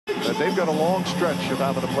that they've got a long stretch of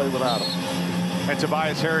having to play without him. And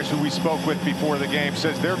Tobias Harris, who we spoke with before the game,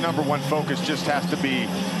 says their #1 focus just has to be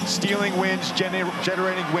stealing wins,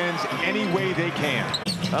 generating wins any way they can.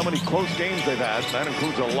 How many close games they've had? That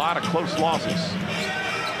includes a lot of close losses.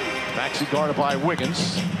 Maxey guarded by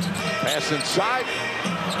Wiggins. Pass inside.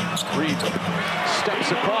 Reed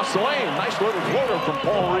steps across the lane. Nice little floater from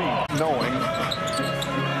Paul Reed. Knowing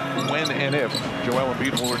when and if Joel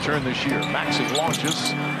Embiid will return this year. Maxey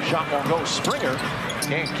launches. Shot won't go. Springer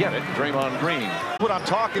can't get it. Draymond Green. What I'm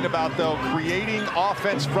talking about, though, creating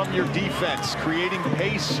offense from your defense, creating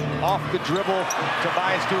pace off the dribble.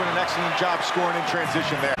 Tobias doing an excellent job scoring in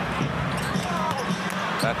transition there.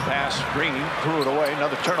 That pass, Green threw it away.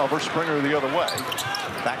 Another turnover. Springer the other way.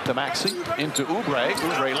 Back to Maxey, into Oubre.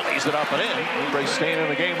 Oubre lays it up and in. Oubre staying in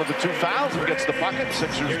the game with the 2 fouls and gets the bucket.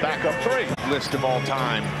 Sixers back up 3. List of all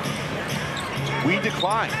time. We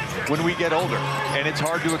decline when we get older, and it's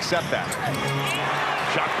hard to accept that.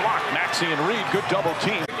 Shot blocked. Maxey and Reed, good double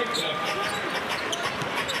team.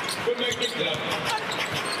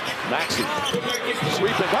 Maxey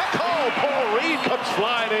sweeping. Oh, Paul Reed comes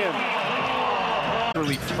flying in.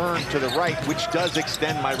 Really turn to the right, which does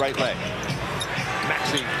extend my right leg.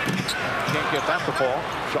 Maxey can't get that the ball.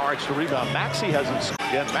 Charge to rebound. Maxey hasn't.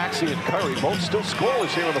 Again, Maxey and Curry both still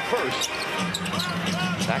scoreless here in the first.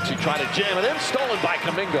 Maxey trying to jam it in. Stolen by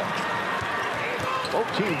Kuminga. Both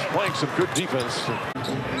teams playing some good defense.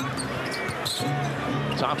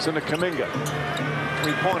 Thompson to Kuminga.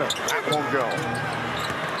 3-pointer. That won't go.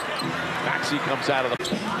 Maxey comes out of the...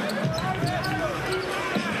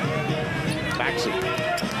 Maxey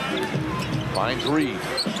finds Reed.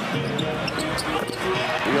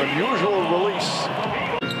 The unusual release.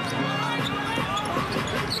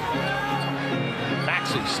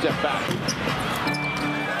 Maxey step back.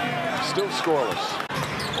 Still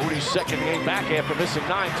scoreless. Moody's second game back after missing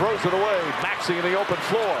 9. Throws it away. Maxey in the open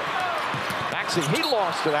floor. Maxey, he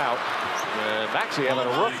lost it out. Maxey having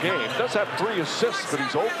a rough game. Does have 3 assists, but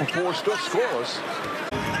he's 0 for 4, still scoreless.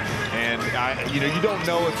 And you don't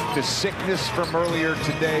know if the sickness from earlier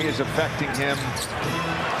today is affecting him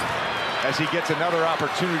as he gets another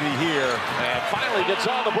opportunity here. And finally gets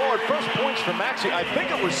on the board. First points for Maxey. I think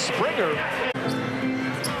it was Springer.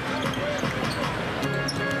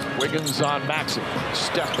 Wiggins on Maxey.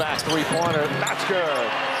 Step back 3-pointer. That's good.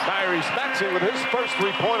 Tyrese Maxey with his first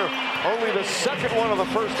 3-pointer. Only the second one of the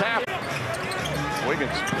first half.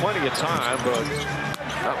 Wiggins plenty of time, but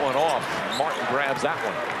that one off. Martin grabs that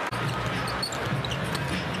one.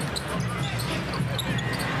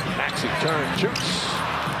 Maxey turn, shoots.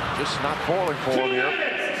 Just not falling for him here.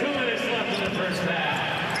 2 minutes left in the first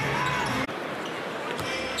half.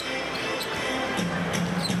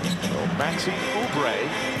 So Maxey, Oubre,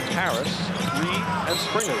 Harris, Reed, and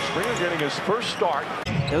Springer. Springer getting his first start.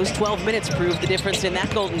 Those 12 minutes proved the difference in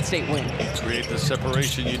that Golden State win. Create the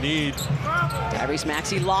separation you need. Tyrese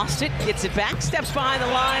Maxey lost it, gets it back, steps behind the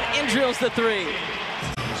line, and drills the 3.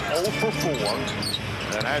 He's 0 for 4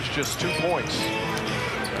 and has just 2 points.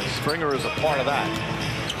 And Springer is a part of that.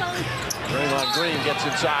 Draymond Green gets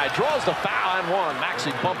inside, draws the foul, and 1.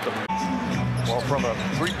 Maxey bumped him. Well, from a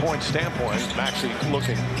 3-point standpoint, Maxey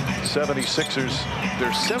looking 76ers.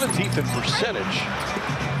 They're 17th in percentage.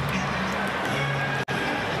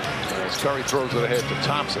 As Curry throws it ahead to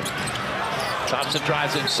Thompson. Thompson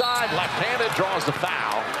drives inside, left-handed, draws the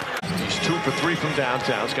foul. He's 2 for 3 from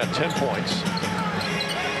downtown. He's got 10 points.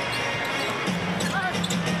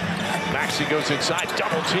 Maxey goes inside,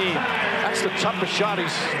 double team. That's the toughest shot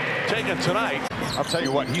he's taken tonight. I'll tell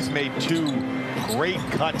you what, he's made 2 great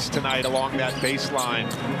cuts tonight along that baseline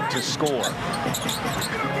to score.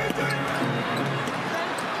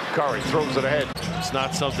 Curry throws it ahead. It's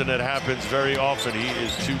not something that happens very often. He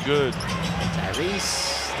is too good.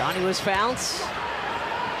 Tyrese thought he was fouled.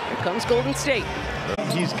 Here comes Golden State.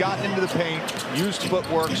 He's gotten into the paint, used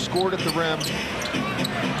footwork, scored at the rim.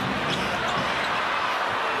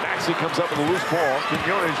 Maxey comes up with a loose ball.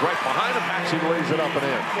 Quinones right behind him. Maxey lays it up and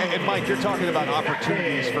in. And Mike, you're talking about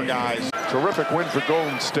opportunities for guys. Terrific win for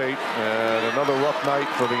Golden State. And another rough night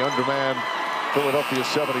for the undermanned Philadelphia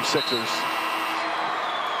 76ers.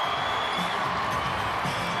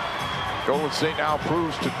 Golden State now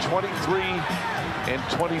improves to 23 and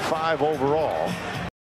 25 overall.